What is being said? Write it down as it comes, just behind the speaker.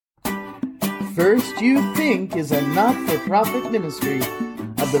First You Think is a not-for-profit ministry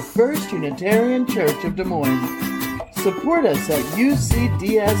of the First Unitarian Church of Des Moines. Support us at ucdsm.org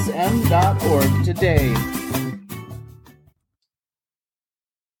today.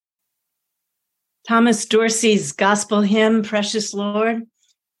 Thomas Dorsey's gospel hymn, Precious Lord,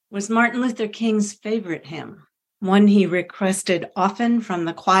 was Martin Luther King's favorite hymn, one he requested often from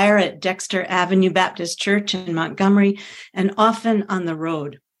the choir at Dexter Avenue Baptist Church in Montgomery and often on the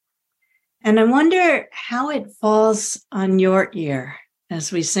road. And I wonder how it falls on your ear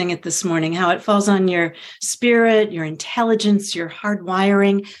as we sing it this morning, how it falls on your spirit, your intelligence, your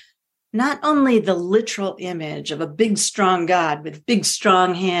hardwiring. Not only the literal image of a big, strong God with big,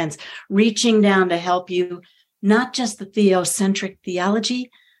 strong hands reaching down to help you, not just the theocentric theology,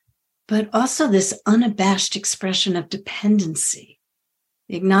 but also this unabashed expression of dependency,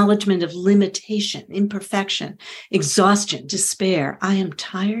 the acknowledgement of limitation, imperfection, exhaustion, despair. I am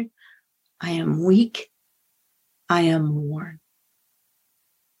tired. I am weak. I am worn.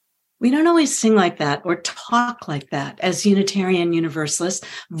 We don't always sing like that or talk like that as Unitarian Universalists,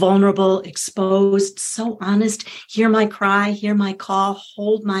 vulnerable, exposed, so honest. Hear my cry, hear my call,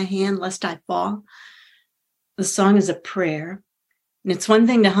 hold my hand lest I fall. The song is a prayer. And it's one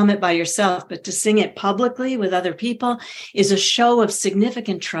thing to hum it by yourself, but to sing it publicly with other people is a show of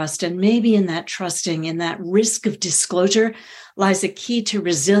significant trust. And maybe in that trusting, in that risk of disclosure, lies a key to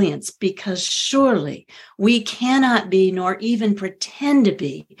resilience, because surely we cannot be, nor even pretend to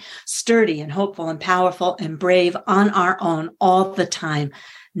be, sturdy and hopeful and powerful and brave on our own all the time,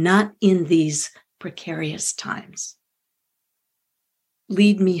 not in these precarious times.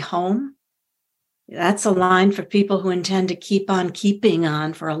 Lead me home. That's a line for people who intend to keep on keeping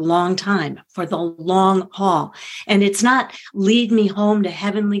on for a long time, for the long haul. And it's not lead me home to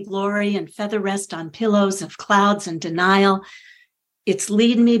heavenly glory and feather rest on pillows of clouds and denial. It's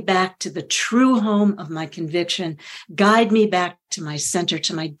lead me back to the true home of my conviction. Guide me back to my center,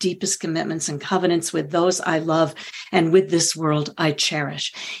 to my deepest commitments and covenants with those I love and with this world I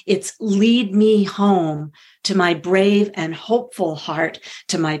cherish. It's lead me home to my brave and hopeful heart,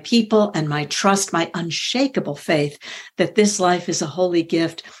 to my people and my trust, my unshakable faith that this life is a holy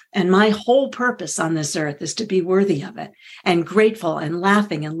gift. And my whole purpose on this earth is to be worthy of it and grateful and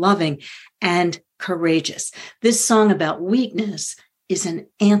laughing and loving and courageous. This song about weakness is an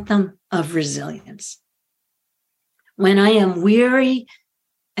anthem of resilience. When I am weary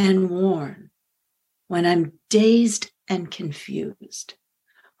and worn, when I'm dazed and confused,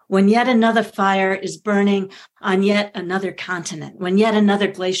 when yet another fire is burning on yet another continent, when yet another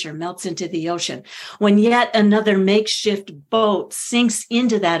glacier melts into the ocean, when yet another makeshift boat sinks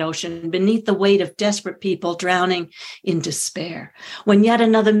into that ocean beneath the weight of desperate people drowning in despair, when yet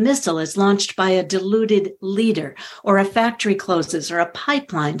another missile is launched by a deluded leader, or a factory closes, or a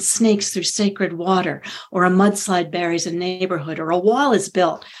pipeline snakes through sacred water, or a mudslide buries a neighborhood, or a wall is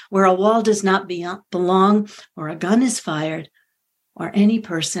built where a wall does not belong, or a gun is fired, or any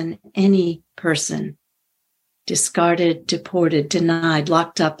person, discarded, deported, denied,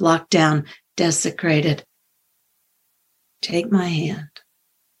 locked up, locked down, desecrated. Take my hand,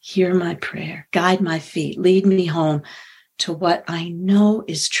 hear my prayer, guide my feet, lead me home to what I know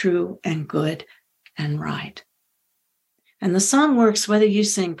is true and good and right. And the song works whether you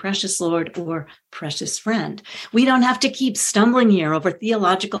sing Precious Lord or Precious Friend. We don't have to keep stumbling here over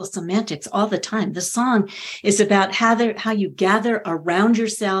theological semantics all the time. The song is about how you gather around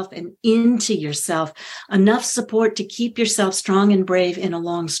yourself and into yourself enough support to keep yourself strong and brave in a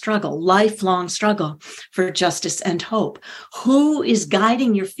long struggle, lifelong struggle for justice and hope. Who is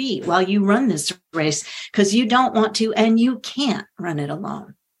guiding your feet while you run this race? Because you don't want to and you can't run it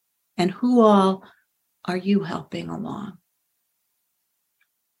alone. And who all are you helping along?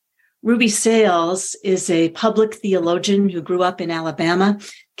 Ruby Sales is a public theologian who grew up in Alabama,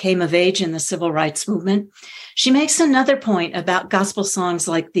 came of age in the civil rights movement. She makes another point about gospel songs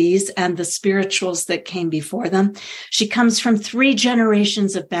like these and the spirituals that came before them. She comes from 3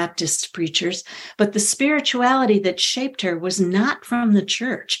 generations of Baptist preachers, but the spirituality that shaped her was not from the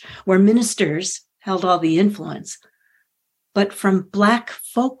church, where ministers held all the influence, but from Black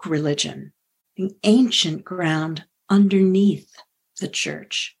folk religion, the ancient ground underneath the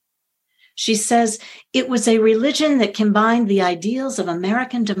church. She says it was a religion that combined the ideals of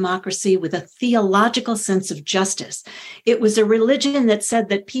American democracy with a theological sense of justice. It was a religion that said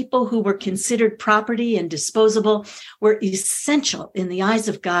that people who were considered property and disposable were essential in the eyes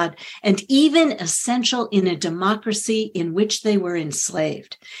of God, and even essential in a democracy in which they were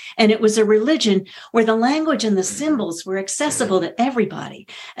enslaved. And it was a religion where the language and the symbols were accessible to everybody.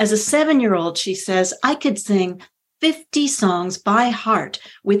 As a 7-year-old, she says, I could sing 50 songs by heart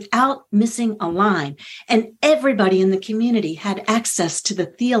without missing a line. And everybody in the community had access to the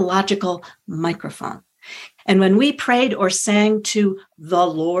theological microphone. And when we prayed or sang to the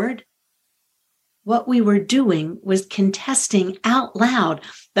Lord, what we were doing was contesting out loud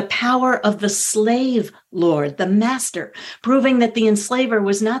the power of the slave Lord, the master, proving that the enslaver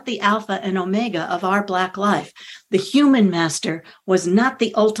was not the alpha and omega of our Black life. The human master was not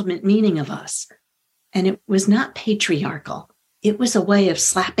the ultimate meaning of us. And it was not patriarchal. It was a way of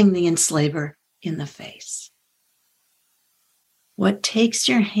slapping the enslaver in the face. What takes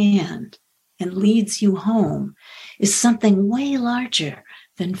your hand and leads you home is something way larger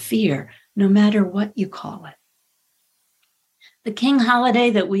than fear, no matter what you call it. The King holiday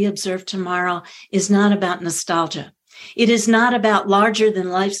that we observe tomorrow is not about nostalgia. It is not about larger than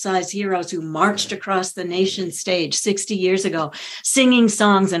life-size heroes who marched across the nation's stage 60 years ago, singing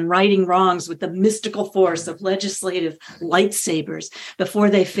songs and righting wrongs with the mystical force of legislative lightsabers before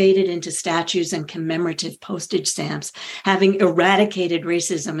they faded into statues and commemorative postage stamps, having eradicated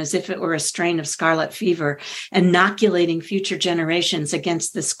racism as if it were a strain of scarlet fever, inoculating future generations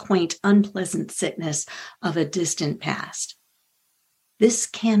against this quaint, unpleasant sickness of a distant past. This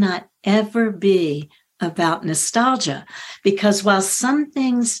cannot ever be about nostalgia, because while some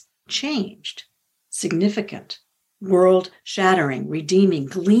things changed, significant, world-shattering, redeeming,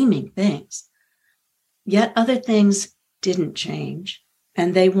 gleaming things, yet other things didn't change,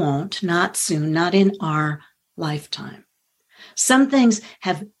 and they won't, not soon, not in our lifetime. Some things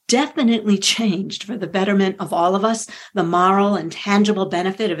have definitely changed for the betterment of all of us, the moral and tangible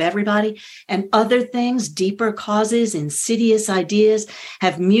benefit of everybody, and other things, deeper causes, insidious ideas,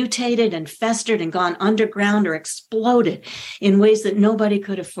 have mutated and festered and gone underground or exploded in ways that nobody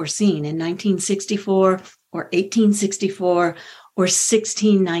could have foreseen in 1964 or 1864 or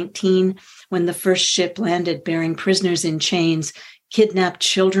 1619, when the first ship landed bearing prisoners in chains, kidnapped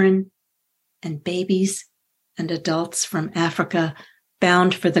children and babies and adults from Africa,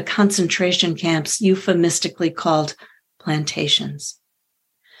 bound for the concentration camps euphemistically called plantations.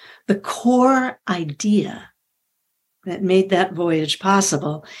 The core idea that made that voyage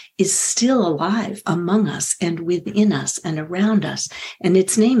possible is still alive among us and within us and around us, and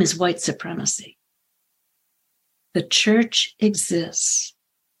its name is white supremacy. The church exists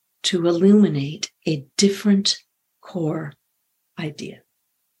to illuminate a different core idea.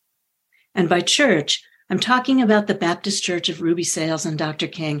 And by church, I'm talking about the Baptist Church of Ruby Sales and Dr.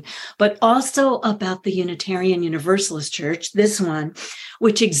 King, but also about the Unitarian Universalist Church, this one,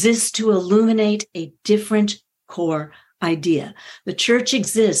 which exists to illuminate a different core idea. The church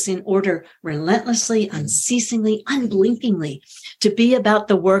exists in order relentlessly, unceasingly, unblinkingly to be about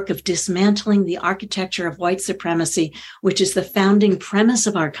the work of dismantling the architecture of white supremacy, which is the founding premise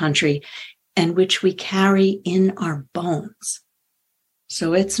of our country and which we carry in our bones.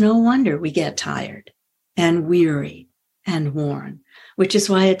 So it's no wonder we get tired and weary and worn, which is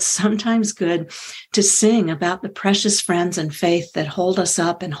why it's sometimes good to sing about the precious friends and faith that hold us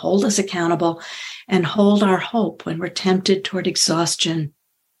up and hold us accountable and hold our hope when we're tempted toward exhaustion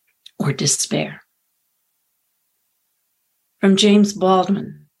or despair. From James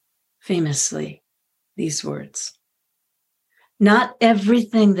Baldwin, famously, these words: "Not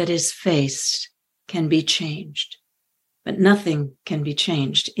everything that is faced can be changed, but nothing can be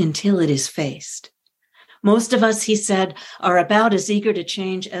changed until it is faced. Most of us," he said, "are about as eager to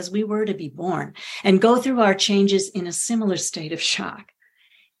change as we were to be born and go through our changes in a similar state of shock.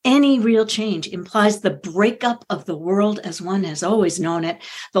 Any real change implies the breakup of the world as one has always known it,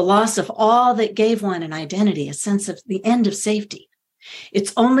 the loss of all that gave one an identity, a sense of the end of safety.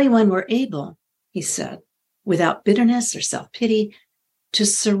 It's only when we're able," he said, "without bitterness or self-pity, to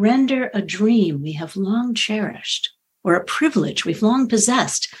surrender a dream we have long cherished or a privilege we've long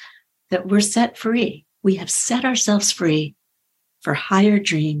possessed, that we're set free. We have set ourselves free for higher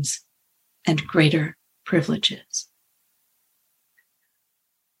dreams and greater privileges."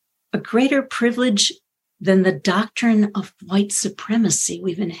 A greater privilege than the doctrine of white supremacy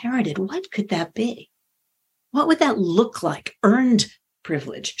we've inherited. What could that be? What would that look like? Earned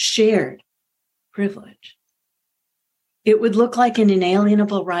privilege, shared privilege. It would look like an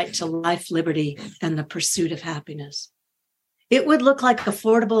inalienable right to life, liberty, and the pursuit of happiness. It would look like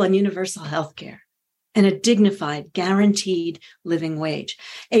affordable and universal health care and a dignified, guaranteed living wage,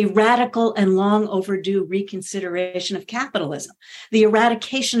 a radical and long overdue reconsideration of capitalism, the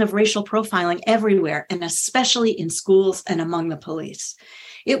eradication of racial profiling everywhere, and especially in schools and among the police.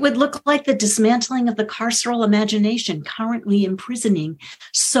 It would look like the dismantling of the carceral imagination currently imprisoning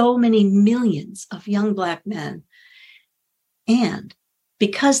so many millions of young Black men, and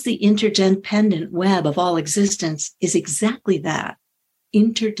because the interdependent web of all existence is exactly that,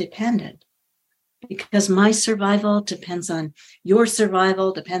 interdependent. Because my survival depends on your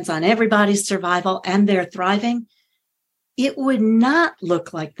survival, depends on everybody's survival and their thriving, it would not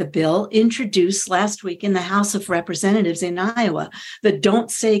look like the bill introduced last week in the House of Representatives in Iowa, the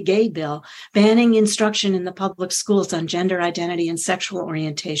Don't Say Gay bill, banning instruction in the public schools on gender identity and sexual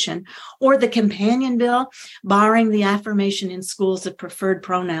orientation, or the companion bill barring the affirmation in schools of preferred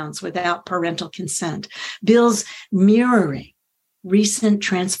pronouns without parental consent, bills mirroring recent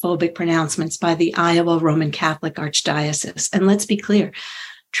transphobic pronouncements by the Iowa Roman Catholic Archdiocese. And let's be clear,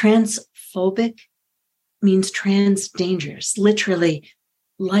 transphobic means trans dangerous, literally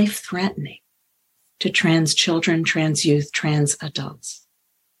life-threatening to trans children, trans youth, trans adults.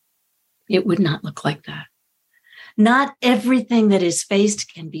 It would not look like that. Not everything that is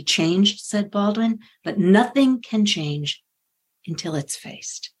faced can be changed, said Baldwin, but nothing can change until it's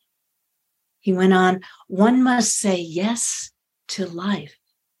faced. He went on, one must say yes to life.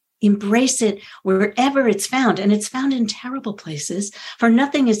 Embrace it wherever it's found. And it's found in terrible places, for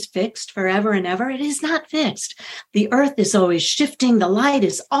nothing is fixed forever and ever. It is not fixed. The earth is always shifting. The light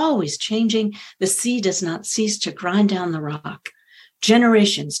is always changing. The sea does not cease to grind down the rock.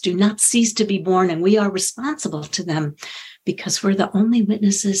 Generations do not cease to be born, and we are responsible to them because we're the only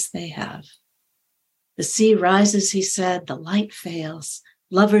witnesses they have. The sea rises, he said. The light fails.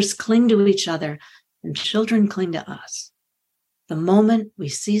 Lovers cling to each other, and children cling to us. The moment we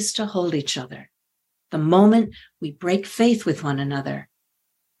cease to hold each other, the moment we break faith with one another,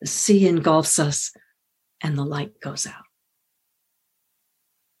 the sea engulfs us and the light goes out.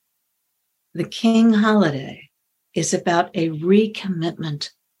 The King holiday is about a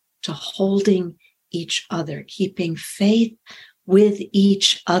recommitment to holding each other, keeping faith with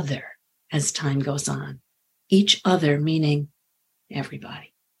each other as time goes on. Each other meaning everybody.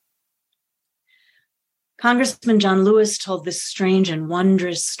 Congressman John Lewis told this strange and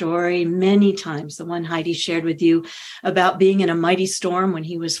wondrous story many times, the one Heidi shared with you about being in a mighty storm when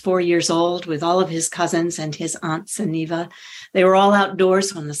he was 4 years old with all of his cousins and his aunt Saniva. They were all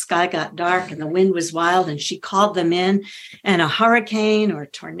outdoors when the sky got dark and the wind was wild, and she called them in, and a hurricane or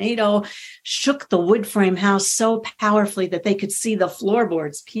tornado shook the wood frame house so powerfully that they could see the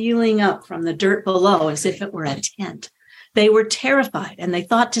floorboards peeling up from the dirt below as if it were a tent. They were terrified and they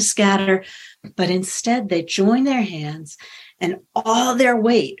thought to scatter, but instead they joined their hands and all their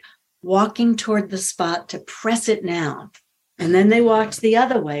weight walking toward the spot to press it down. And then they walked the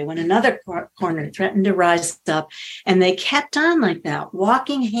other way when another corner threatened to rise up. And they kept on like that,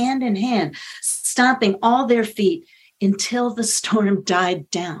 walking hand in hand, stomping all their feet until the storm died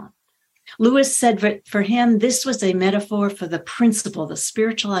down. Lewis said for him, this was a metaphor for the principle, the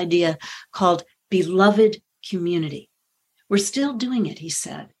spiritual idea called beloved community. We're still doing it, he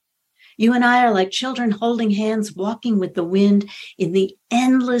said. You and I are like children holding hands, walking with the wind in the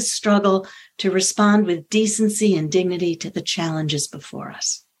endless struggle to respond with decency and dignity to the challenges before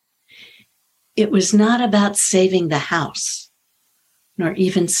us. It was not about saving the house, nor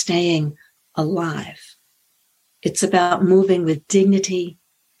even staying alive. It's about moving with dignity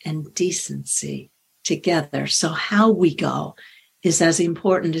and decency together. So how we go is as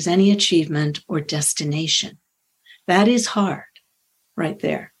important as any achievement or destination. That is hard right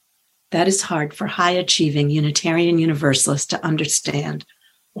there. That is hard for high-achieving Unitarian Universalists to understand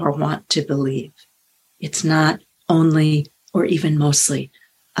or want to believe. It's not only or even mostly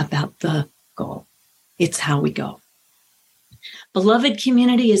about the goal. It's how we go. Beloved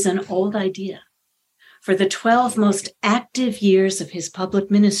community is an old idea. For the 12 most active years of his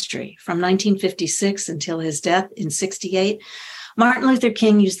public ministry, from 1956 until his death in 1968, Martin Luther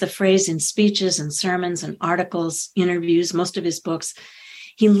King used the phrase in speeches and sermons and articles, interviews, most of his books.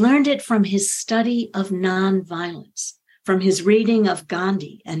 He learned it from his study of nonviolence, from his reading of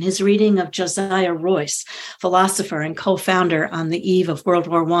Gandhi and his reading of Josiah Royce, philosopher and co-founder on the eve of World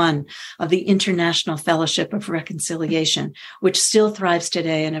War I of the International Fellowship of Reconciliation, which still thrives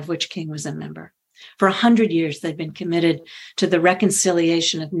today and of which King was a member. For 100 years, they've been committed to the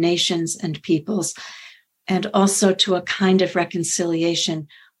reconciliation of nations and peoples, and also to a kind of reconciliation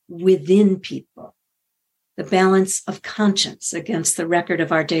within people. The balance of conscience against the record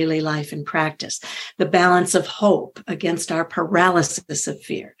of our daily life and practice, the balance of hope against our paralysis of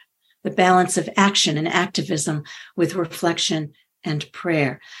fear, the balance of action and activism with reflection and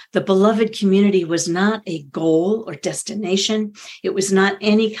prayer. The beloved community was not a goal or destination. It was not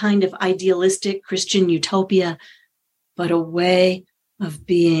any kind of idealistic Christian utopia, but a way of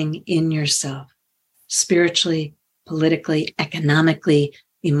being in yourself. Spiritually, politically, economically,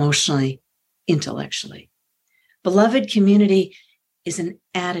 emotionally, intellectually. Beloved community is an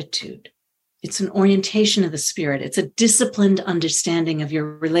attitude. It's an orientation of the spirit. It's a disciplined understanding of your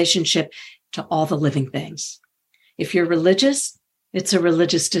relationship to all the living things. If you're religious, it's a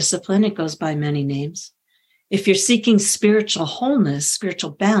religious discipline. It goes by many names. If you're seeking spiritual wholeness,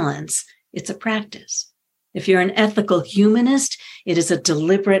 spiritual balance, it's a practice. If you're an ethical humanist, it is a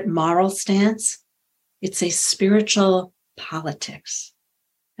deliberate moral stance. It's a spiritual politics.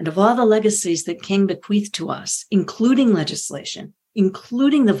 And of all the legacies that King bequeathed to us, including legislation,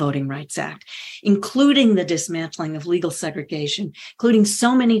 including the Voting Rights Act, including the dismantling of legal segregation, including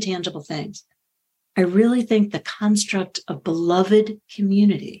so many tangible things, I really think the construct of beloved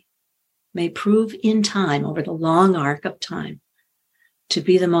community may prove in time, over the long arc of time, to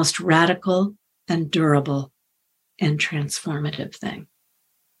be the most radical and durable and transformative thing.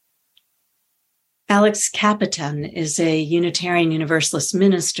 Alex Capitan is a Unitarian Universalist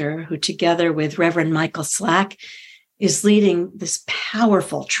minister who, together with Reverend Michael Slack, is leading this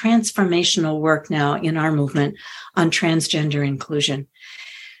powerful transformational work now in our movement on transgender inclusion.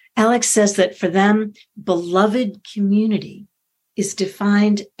 Alex says that for them, beloved community is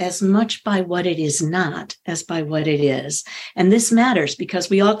defined as much by what it is not as by what it is. And this matters because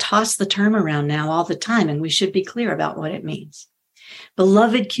we all toss the term around now all the time, and we should be clear about what it means.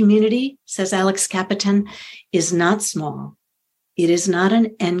 Beloved community, says Alex Capitan, is not small. It is not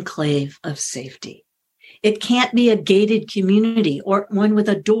an enclave of safety. It can't be a gated community or one with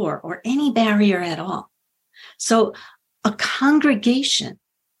a door or any barrier at all. So a congregation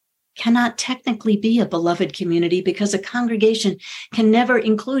cannot technically be a beloved community because a congregation can never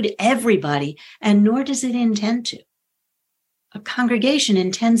include everybody, and nor does it intend to. A congregation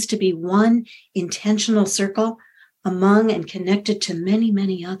intends to be one intentional circle among and connected to many,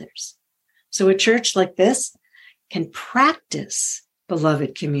 many others. So a church like this can practice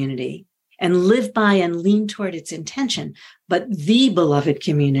beloved community and live by and lean toward its intention. But the beloved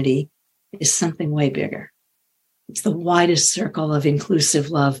community is something way bigger. It's the widest circle of inclusive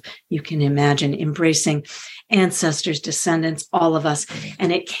love you can imagine, embracing ancestors, descendants, all of us.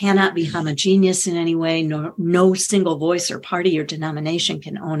 And it cannot be homogeneous in any way. No single voice or party or denomination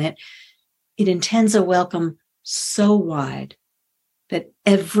can own it. It intends a welcome so wide that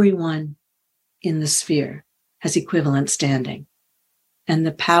everyone in the sphere has equivalent standing. And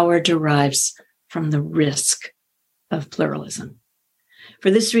the power derives from the risk of pluralism.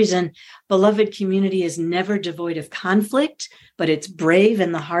 For this reason, beloved community is never devoid of conflict, but it's brave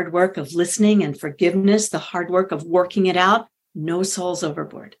in the hard work of listening and forgiveness, the hard work of working it out, no souls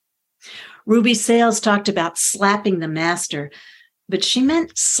overboard. Ruby Sales talked about slapping the master, but she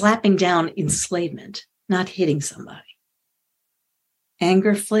meant slapping down enslavement, not hitting somebody.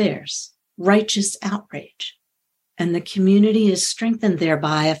 Anger flares, righteous outrage. And the community is strengthened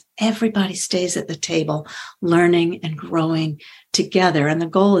thereby if everybody stays at the table, learning and growing together. And the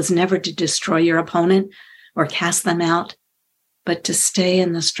goal is never to destroy your opponent or cast them out, but to stay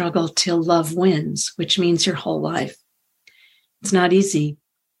in the struggle till love wins, which means your whole life. It's not easy,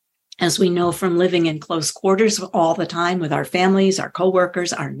 as we know from living in close quarters all the time with our families, our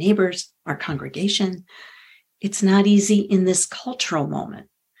coworkers, our neighbors, our congregation. It's not easy in this cultural moment,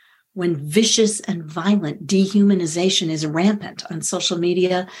 when vicious and violent dehumanization is rampant on social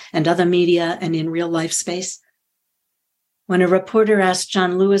media and other media and in real life space. When a reporter asked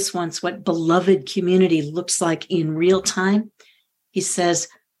John Lewis once what beloved community looks like in real time, he says,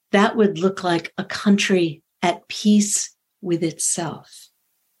 that would look like a country at peace with itself,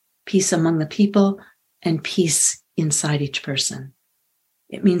 peace among the people and peace inside each person.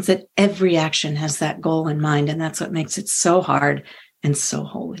 It means that every action has that goal in mind, and that's what makes it so hard and so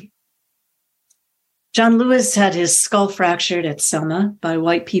holy. John Lewis had his skull fractured at Selma by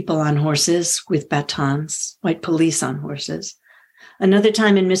white people on horses with batons, white police on horses. Another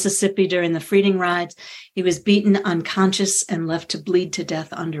time in Mississippi during the freedom rides, he was beaten unconscious and left to bleed to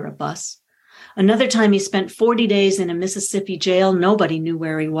death under a bus. Another time he spent 40 days in a Mississippi jail. Nobody knew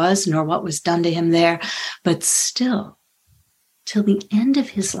where he was nor what was done to him there. But still, till the end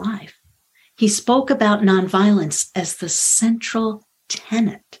of his life, he spoke about nonviolence as the central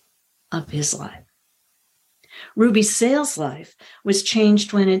tenet of his life. Ruby Sales' life was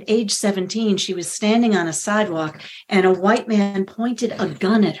changed when at age 17, she was standing on a sidewalk and a white man pointed a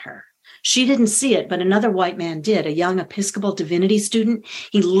gun at her. She didn't see it, but another white man did, a young Episcopal divinity student.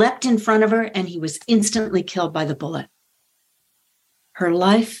 He leapt in front of her and he was instantly killed by the bullet. Her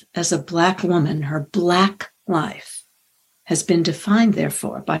life as a Black woman, her Black life, has been defined,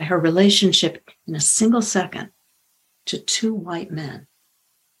 therefore, by her relationship in a single second to two white men.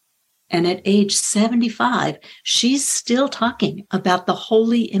 And at age 75, she's still talking about the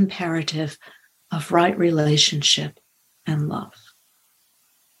holy imperative of right relationship and love.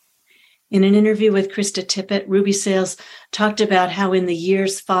 In an interview with Krista Tippett, Ruby Sales talked about how in the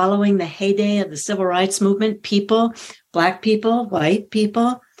years following the heyday of the civil rights movement, people, Black people, white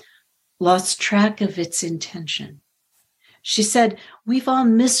people, lost track of its intention. She said, we've all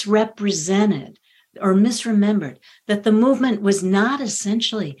misrepresented or misremembered that the movement was not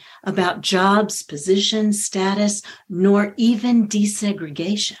essentially about jobs, positions, status, nor even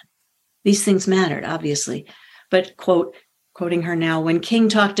desegregation. These things mattered, obviously, but, quoting her now, when King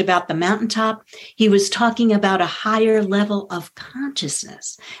talked about the mountaintop, he was talking about a higher level of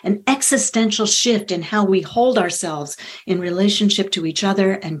consciousness, an existential shift in how we hold ourselves in relationship to each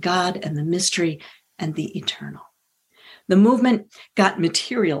other and God and the mystery and the eternal. The movement got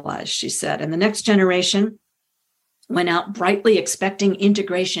materialized, she said, and the next generation went out brightly expecting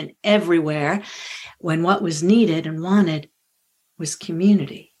integration everywhere when what was needed and wanted was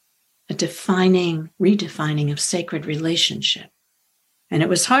community, a redefining of sacred relationship. And it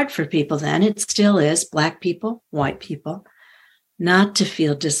was hard for people then, it still is, Black people, white people, not to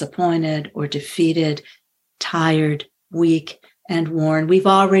feel disappointed or defeated, tired, weak, and worn. We've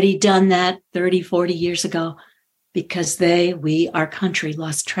already done that 30, 40 years ago because our country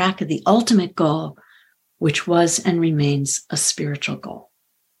lost track of the ultimate goal, which was and remains a spiritual goal.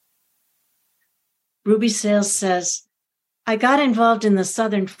 Ruby Sales says, I got involved in the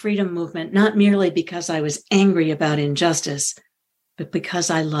Southern Freedom Movement not merely because I was angry about injustice, but because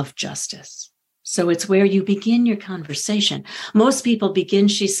I love justice. So it's where you begin your conversation. Most people begin,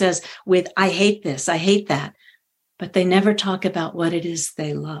 she says, with, I hate this, I hate that, but they never talk about what it is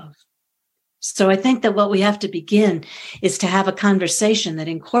they love. So I think that what we have to begin is to have a conversation that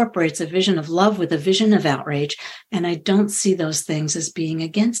incorporates a vision of love with a vision of outrage, and I don't see those things as being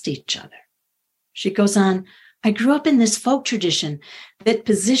against each other. She goes on, I grew up in this folk tradition that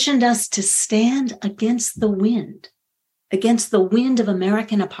positioned us to stand against the wind of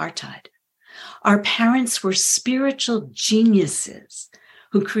American apartheid. Our parents were spiritual geniuses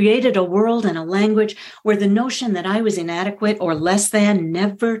who created a world and a language where the notion that I was inadequate or less than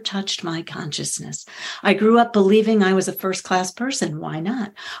never touched my consciousness. I grew up believing I was a first-class person. Why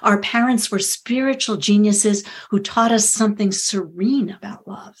not? Our parents were spiritual geniuses who taught us something serene about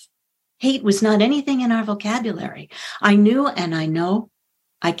love. Hate was not anything in our vocabulary. I knew and I know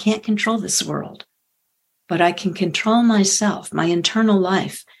I can't control this world, but I can control myself, my internal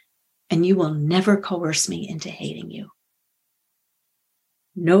life, and you will never coerce me into hating you.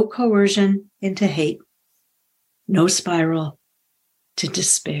 No coercion into hate, no spiral to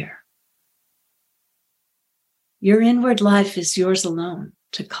despair. Your inward life is yours alone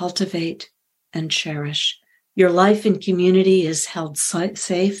to cultivate and cherish. Your life in community is held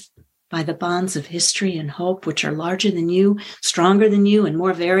safe by the bonds of history and hope, which are larger than you, stronger than you, and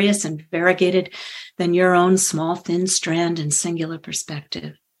more various and variegated than your own small, thin strand and singular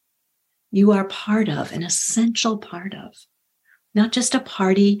perspective. You are part of, an essential part of, not just a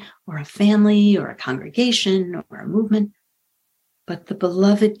party or a family or a congregation or a movement, but the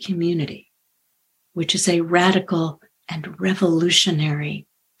beloved community, which is a radical and revolutionary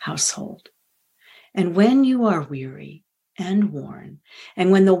household. And when you are weary and worn,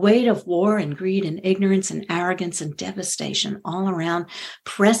 and when the weight of war and greed and ignorance and arrogance and devastation all around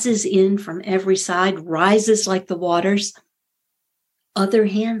presses in from every side, rises like the waters, other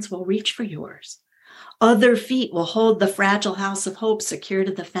hands will reach for yours. Other feet will hold the fragile house of hope secure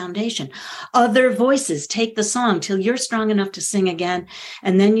to the foundation. Other voices take the song till you're strong enough to sing again,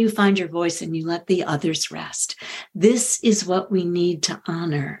 and then you find your voice and you let the others rest. This is what we need to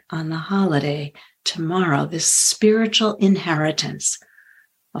honor on the holiday tomorrow, this spiritual inheritance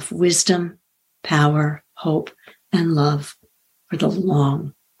of wisdom, power, hope, and love for the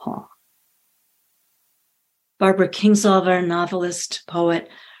long haul. Barbara Kingsolver, novelist, poet,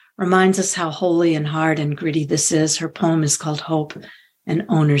 reminds us how holy and hard and gritty this is. Her poem is called Hope, an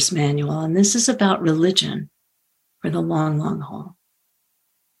Owner's Manual, and this is about religion for the long, long haul.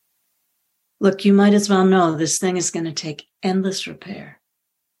 Look, you might as well know this thing is going to take endless repair.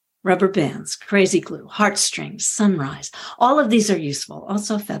 Rubber bands, crazy glue, heartstrings, sunrise, all of these are useful,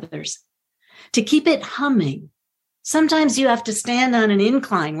 also feathers. To keep it humming, sometimes you have to stand on an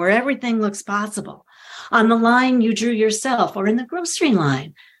incline where everything looks possible. On the line you drew yourself, or in the grocery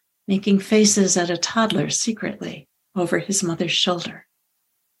line, making faces at a toddler secretly over his mother's shoulder.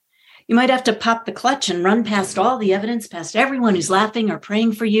 You might have to pop the clutch and run past all the evidence, past everyone who's laughing or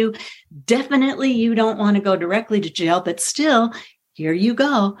praying for you. Definitely you don't want to go directly to jail, but still, here you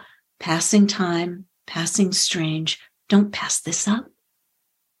go. Passing time, passing strange. Don't pass this up.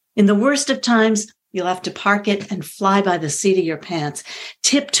 In the worst of times, you'll have to park it and fly by the seat of your pants.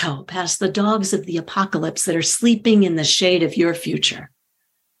 Tiptoe past the dogs of the apocalypse that are sleeping in the shade of your future.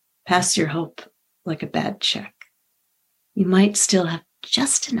 Pass your hope like a bad check. You might still have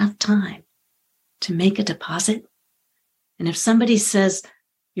just enough time to make a deposit. And if somebody says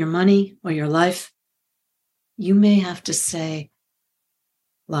your money or your life, you may have to say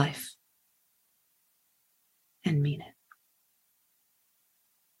life and mean it.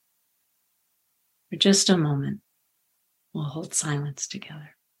 For just a moment, we'll hold silence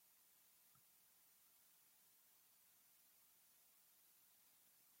together.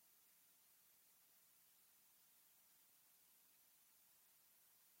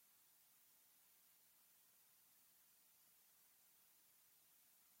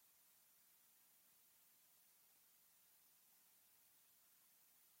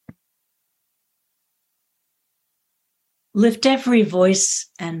 Lift Every Voice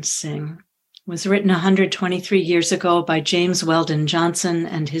and Sing was written 123 years ago by James Weldon Johnson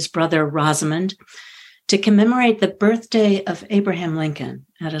and his brother Rosamond to commemorate the birthday of Abraham Lincoln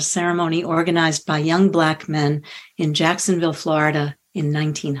at a ceremony organized by young Black men in Jacksonville, Florida in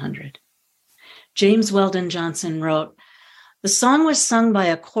 1900. James Weldon Johnson wrote, "The song was sung by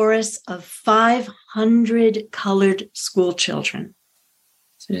a chorus of 500 colored school children."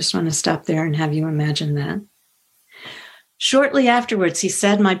 So I just want to stop there and have you imagine that. Shortly afterwards, he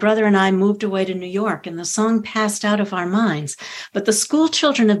said, "My brother and I moved away to New York, and the song passed out of our minds. But the school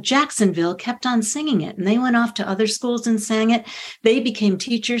children of Jacksonville kept on singing it, and they went off to other schools and sang it. They became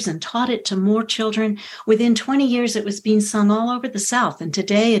teachers and taught it to more children. Within 20 years, it was being sung all over the South, and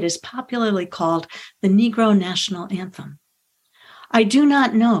today it is popularly called the Negro National Anthem. I do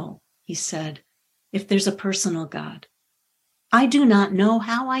not know," he said, "if there's a personal God. I do not know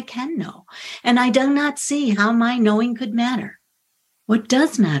how I can know, and I do not see how my knowing could matter. What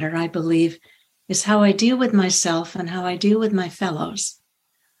does matter, I believe, is how I deal with myself and how I deal with my fellows.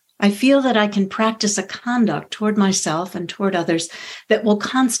 I feel that I can practice a conduct toward myself and toward others that will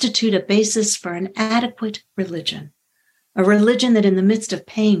constitute a basis for an adequate religion, a religion that in the midst of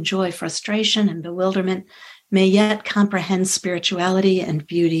pain, joy, frustration, and bewilderment may yet comprehend spirituality and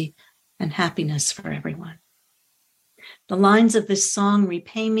beauty and happiness for everyone. The lines of this song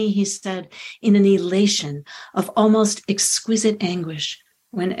repay me," he said, "in an elation of almost exquisite anguish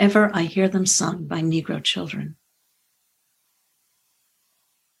whenever I hear them sung by Negro children."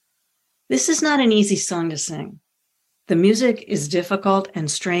 This is not an easy song to sing. The music is difficult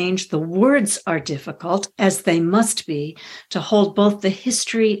and strange. The words are difficult, as they must be, to hold both the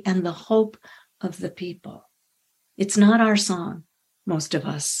history and the hope of the people. It's not our song, most of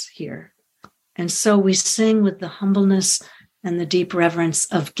us here. And so we sing with the humbleness and the deep reverence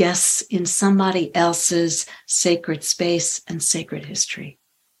of guests in somebody else's sacred space and sacred history.